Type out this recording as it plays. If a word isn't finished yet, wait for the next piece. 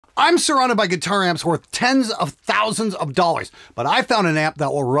I'm surrounded by guitar amps worth tens of thousands of dollars, but I found an amp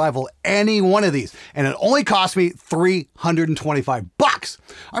that will rival any one of these, and it only cost me $325.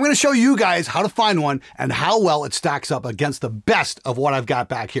 I'm going to show you guys how to find one and how well it stacks up against the best of what I've got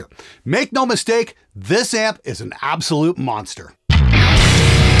back here. Make no mistake, this amp is an absolute monster.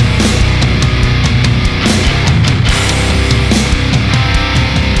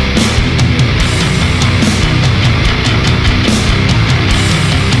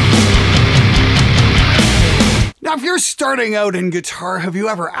 Now, if you're starting out in guitar, have you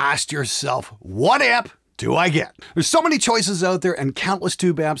ever asked yourself, what amp do I get? There's so many choices out there and countless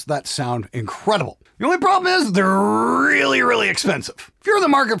tube amps that sound incredible. The only problem is they're really expensive. If you're in the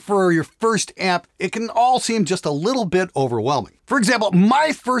market for your first amp, it can all seem just a little bit overwhelming. For example,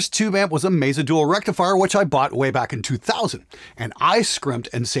 my first tube amp was a Mesa Dual Rectifier, which I bought way back in 2000. And I scrimped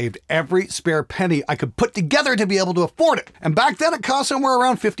and saved every spare penny I could put together to be able to afford it. And back then it cost somewhere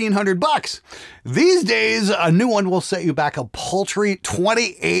around $1,500. These days, a new one will set you back a paltry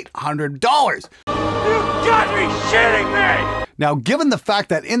 $2,800. You got me shitting me! Now, given the fact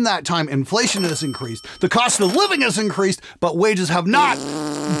that in that time inflation has increased, the cost of living has increased, but wages have not,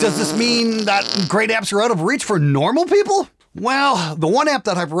 does this mean that great amps are out of reach for normal people? Well, the one amp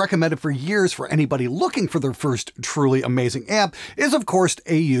that I've recommended for years for anybody looking for their first truly amazing amp is, of course,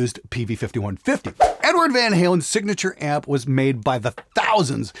 a used PV5150. Edward Van Halen's signature amp was made by the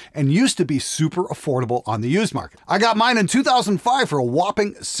thousands and used to be super affordable on the used market. I got mine in 2005 for a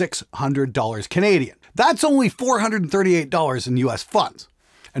whopping $600 Canadian. That's only $438 in US funds.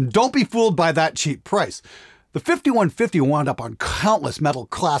 And don't be fooled by that cheap price. The 5150 wound up on countless metal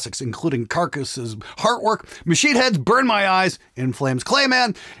classics, including Carcass's Heartwork, Machine Head's Burn My Eyes, In Flames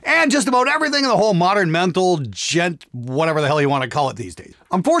Clayman, and just about everything in the whole modern mental, gent, whatever the hell you want to call it these days.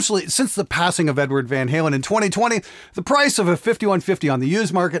 Unfortunately, since the passing of Edward Van Halen in 2020, the price of a 5150 on the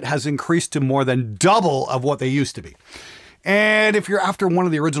used market has increased to more than double of what they used to be. And if you're after one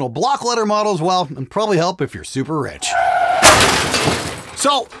of the original block letter models, well, it'd probably help if you're super rich.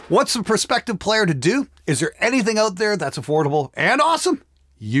 So, what's the prospective player to do? Is there anything out there that's affordable and awesome?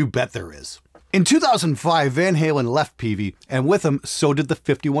 You bet there is. In 2005, Van Halen left PV, and with him, so did the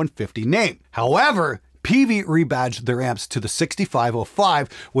 5150 name. However, PV rebadged their amps to the 6505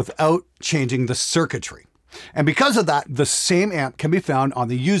 without changing the circuitry. And because of that, the same amp can be found on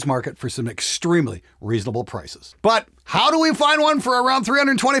the used market for some extremely reasonable prices. But how do we find one for around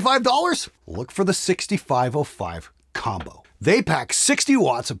 $325? Look for the 6505 combo. They pack 60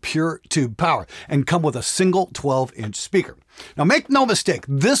 watts of pure tube power and come with a single 12-inch speaker. Now make no mistake,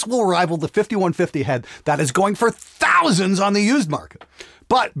 this will rival the 5150 head that is going for thousands on the used market.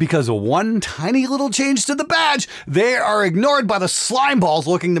 But because of one tiny little change to the badge, they are ignored by the slime balls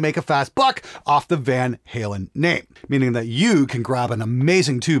looking to make a fast buck off the Van Halen name, meaning that you can grab an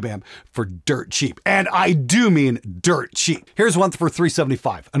amazing tube amp for dirt cheap. And I do mean dirt cheap. Here's one for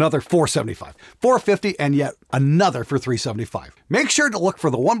 $375, another $475, $450, and yet another for $375. Make sure to look for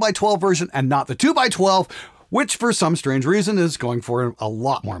the 1x12 version and not the 2x12, which for some strange reason is going for a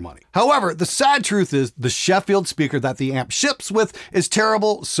lot more money. However, the sad truth is the Sheffield speaker that the amp ships with is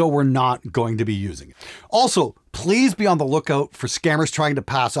terrible, so we're not going to be using it. Also, please be on the lookout for scammers trying to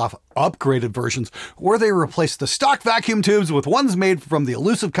pass off upgraded versions where they replace the stock vacuum tubes with ones made from the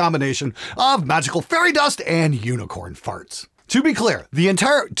elusive combination of magical fairy dust and unicorn farts. To be clear, the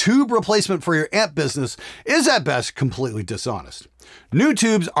entire tube replacement for your amp business is at best completely dishonest. New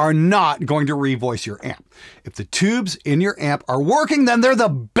tubes are not going to revoice your amp. If the tubes in your amp are working, then they're the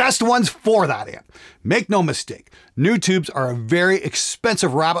best ones for that amp. Make no mistake, new tubes are a very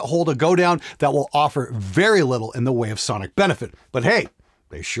expensive rabbit hole to go down that will offer very little in the way of sonic benefit. But hey,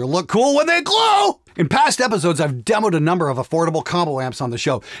 they sure look cool when they glow! In past episodes, I've demoed a number of affordable combo amps on the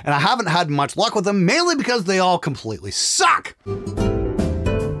show, and I haven't had much luck with them, mainly because they all completely suck!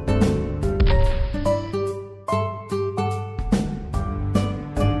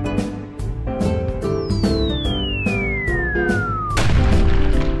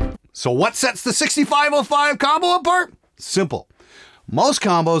 So what sets the 6505 combo apart? Simple. Most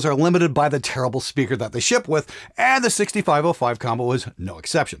combos are limited by the terrible speaker that they ship with, and the 6505 combo is no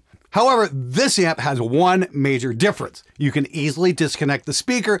exception. However, this amp has one major difference. You can easily disconnect the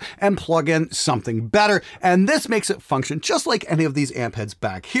speaker and plug in something better, and this makes it function just like any of these amp heads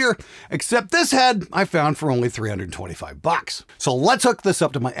back here, except this head I found for only $325. So let's hook this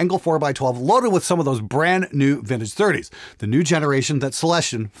up to my Engel 4x12 loaded with some of those brand new vintage 30s, the new generation that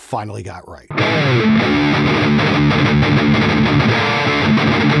Celestion finally got right.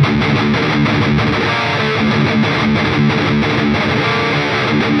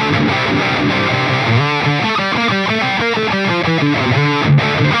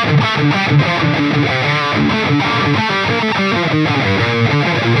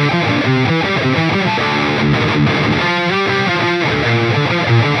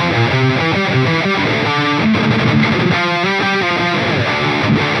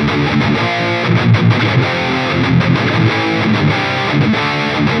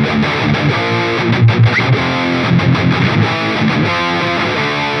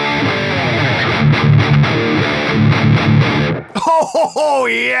 Oh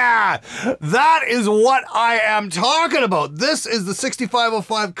yeah, that is what I am talking about. This is the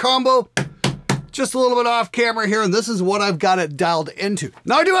 6505 combo. Just a little bit off camera here, and this is what I've got it dialed into.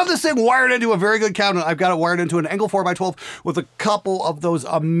 Now I do have this thing wired into a very good cabinet. I've got it wired into an Angle 4x12 with a couple of those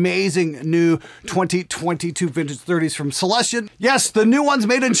amazing new 2022 vintage 30s from Celestion. Yes, the new ones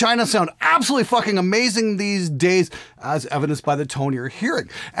made in China sound absolutely fucking amazing these days, as evidenced by the tone you're hearing.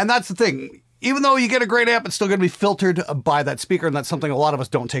 And that's the thing. Even though you get a great amp, it's still going to be filtered by that speaker, and that's something a lot of us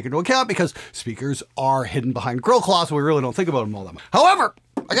don't take into account because speakers are hidden behind grill cloths, so we really don't think about them all that much. However,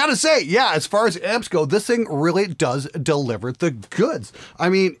 I gotta say, yeah, as far as amps go, this thing really does deliver the goods. I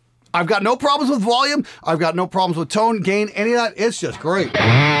mean, I've got no problems with volume, I've got no problems with tone, gain, any of that. It's just great.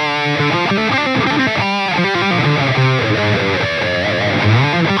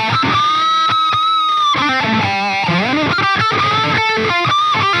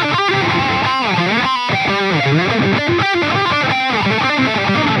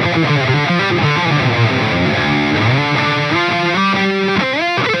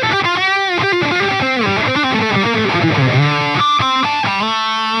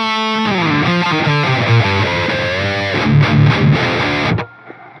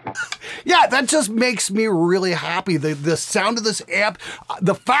 Yeah, that just makes me really happy. The sound of this amp,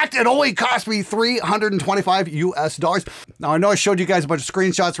 the fact it only cost me $325 US. Now I know I showed you guys a bunch of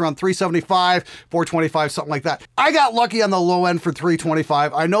screenshots around $375, $425, something like that. I got lucky on the low end for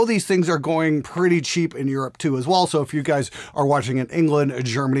 $325. I know these things are going pretty cheap in Europe too as well. So if you guys are watching in England,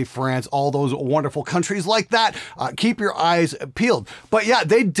 Germany, France, all those wonderful countries like that, keep your eyes peeled. But yeah,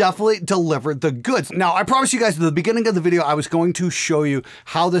 they definitely delivered the goods. Now I promised you guys at the beginning of the video, I was going to show you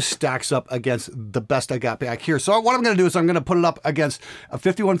how this stacks up against the best I got back here. So what I'm going to do is I'm going to put it up against a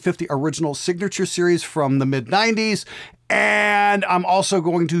 5150 original signature series from the mid 90s. And I'm also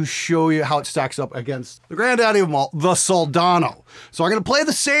going to show you how it stacks up against the granddaddy of them all, the Soldano. So I'm going to play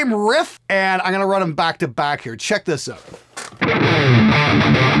the same riff and I'm going to run them back to back here. Check this out.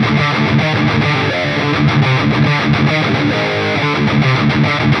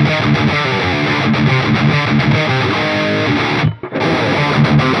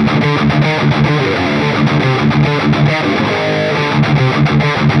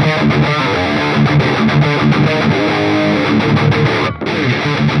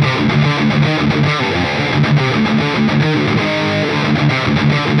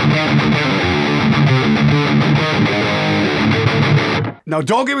 Now,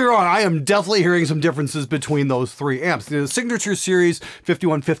 don't get me wrong, I am definitely hearing some differences between those three amps. The Signature Series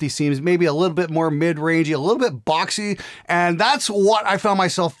 5150 seems maybe a little bit more mid-rangey, a little bit boxy, and that's what I found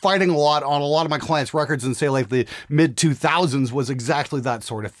myself fighting a lot on a lot of my clients' records in, say, like the mid-2000s was exactly that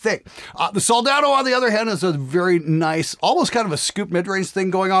sort of thing. The Soldano, on the other hand, is a very nice, almost kind of a scoop mid-range thing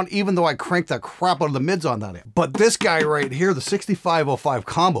going on, even though I cranked the crap out of the mids on that amp. But this guy right here, the 6505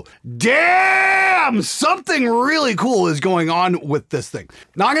 combo, damn, something really cool is going on with this thing.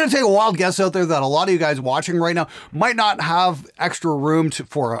 Now, I'm going to take a wild guess out there that a lot of you guys watching right now might not have extra room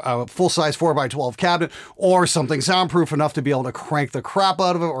for a full-size 4x12 cabinet or something soundproof enough to be able to crank the crap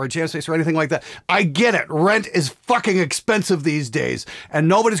out of it or a jam space or anything like that. I get it. Rent is fucking expensive these days, and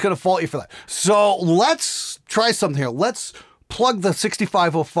nobody's going to fault you for that. So let's try something here. Let's plug the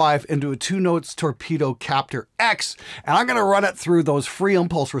 6505 into a 2-notes Torpedo Captor X, and I'm going to run it through those free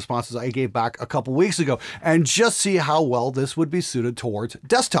impulse responses I gave back a couple weeks ago and just see how well this would be suited towards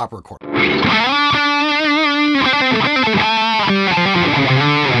desktop recording.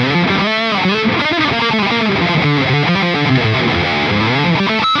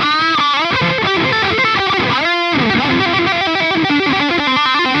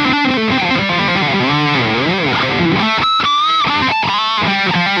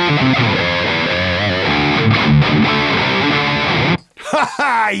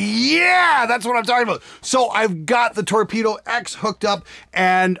 Yeah, that's what I'm talking about. So I've got the Torpedo X hooked up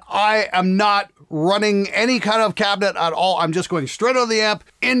and I am not running any kind of cabinet at all. I'm just going straight out of the amp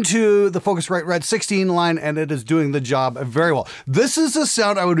into the Focusrite Red 16 line, and it is doing the job very well. This is a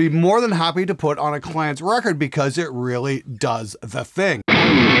sound I would be more than happy to put on a client's record because it really does the thing.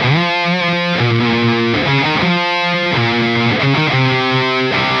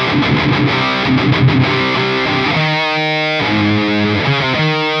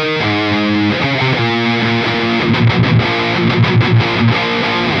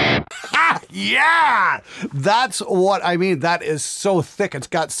 That's what I mean. That is so thick. It's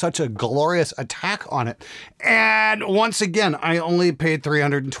got such a glorious attack on it. And once again, I only paid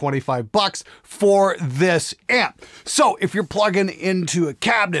 $325 for this amp. So if you're plugging into a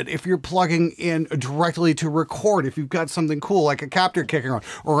cabinet, if you're plugging in directly to record, if you've got something cool like a captor kicking on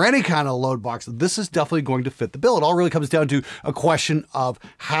or any kind of load box, this is definitely going to fit the bill. It all really comes down to a question of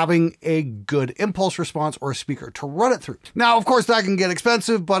having a good impulse response or a speaker to run it through. Now, of course, that can get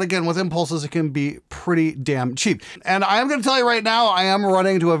expensive, but again, with impulses, it can be pretty damn cheap. And I am going to tell you right now, I am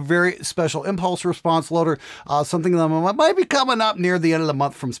running to a very special impulse response loader, something that might be coming up near the end of the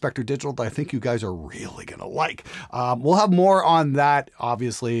month from Spectre Digital that I think you guys are really going to like. We'll have more on that,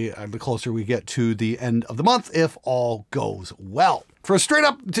 obviously, the closer we get to the end of the month, if all goes well. For a straight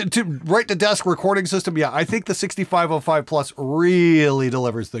up to right to desk recording system, yeah, I think the 6505 Plus really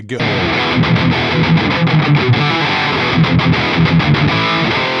delivers the good.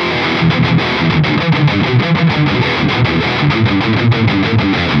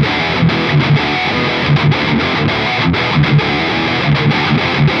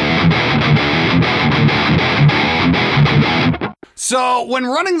 So when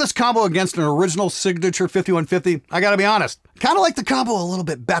running this combo against an original signature 5150, I gotta be honest, kind of like the combo a little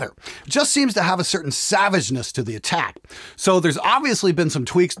bit better. It just seems to have a certain savageness to the attack. So there's obviously been some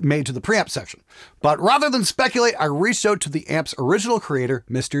tweaks made to the preamp section. But rather than speculate, I reached out to the amp's original creator,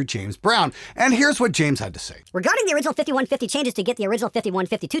 Mr. James Brown, and here's what James had to say. Regarding the original 5150 changes to get the original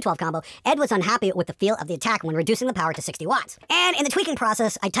 5150-212 combo, Ed was unhappy with the feel of the attack when reducing the power to 60 watts. And in the tweaking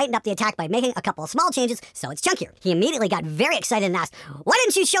process, I tightened up the attack by making a couple of small changes so it's chunkier. He immediately got very excited and asked, "Why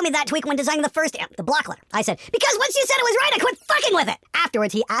didn't you show me that tweak when designing the first amp, the block letter?" I said, "Because once you said it was right, I quit fucking with it."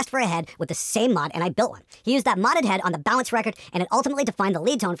 Afterwards, he asked for a head with the same mod, and I built one. He used that modded head on the balance record, and it ultimately defined the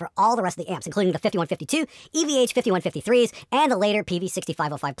lead tone for all the rest of the amps, including the 5152, EVH 5153s, and the later PV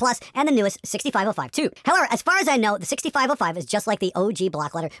 6505 Plus, and the newest 6505 too. However, as far as I know, the 6505 is just like the OG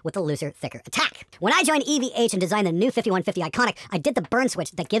block letter with the looser, thicker attack. When I joined EVH and designed the new 5150 Iconic, I did the burn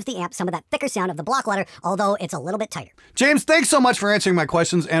switch that gives the amp some of that thicker sound of the block letter, although it's a little bit tighter. James, thanks so much for answering my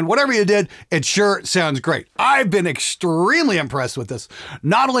questions, and whatever you did, it sure sounds great. I've been extremely impressed with this,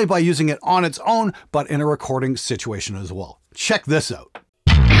 not only by using it on its own, but in a recording situation as well. Check this out.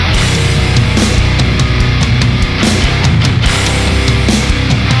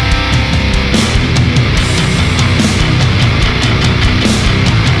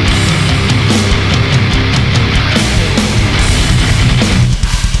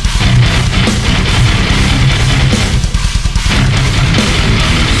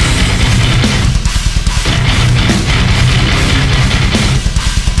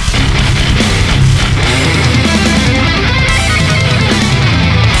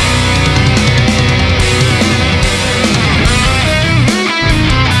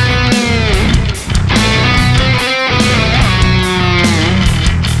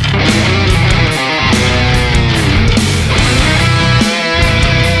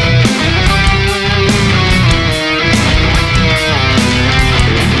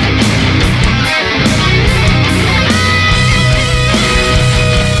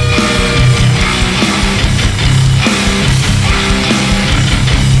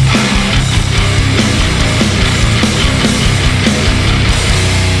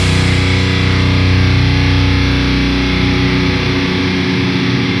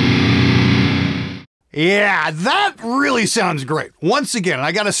 Yeah, that really sounds great. Once again,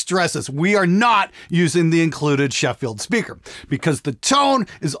 I gotta stress this, we are not using the included Sheffield speaker because the tone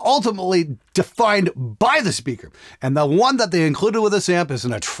is ultimately defined by the speaker, and the one that they included with this amp is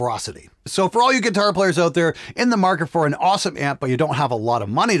an atrocity. So for all you guitar players out there in the market for an awesome amp, but you don't have a lot of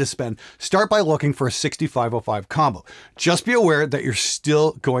money to spend, start by looking for a 6505 combo. Just be aware that you're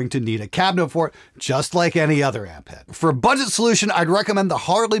still going to need a cabinet for it, just like any other amp head. For a budget solution, I'd recommend the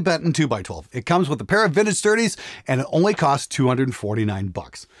Harley Benton 2x12. It comes with a pair of vintage 30s, and it only costs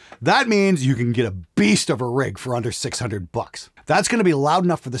 $249. That means you can get a beast of a rig for under $600. That's going to be loud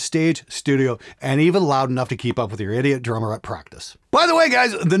enough for the stage, studio, and even loud enough to keep up with your idiot drummer at practice. By the way,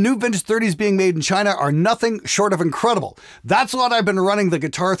 guys, the new vintage 30s being made in China are nothing short of incredible. That's what I've been running the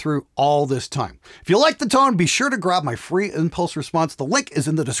guitar through all this time. If you like the tone, be sure to grab my free impulse response. The link is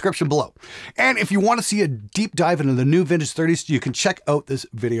in the description below. And if you want to see a deep dive into the new vintage 30s, you can check out this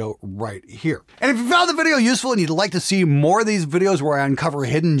video right here. And if you found the video useful and you'd like to see more of these videos where I uncover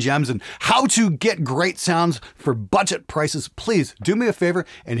hidden gems and how to get great sounds for budget prices, please do me a favor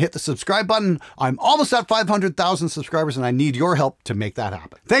and hit the subscribe button. I'm almost at 500,000 subscribers and I need your help to make that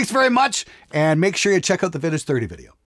happen. Thanks very much, and make sure you check out the Vintage 30 video.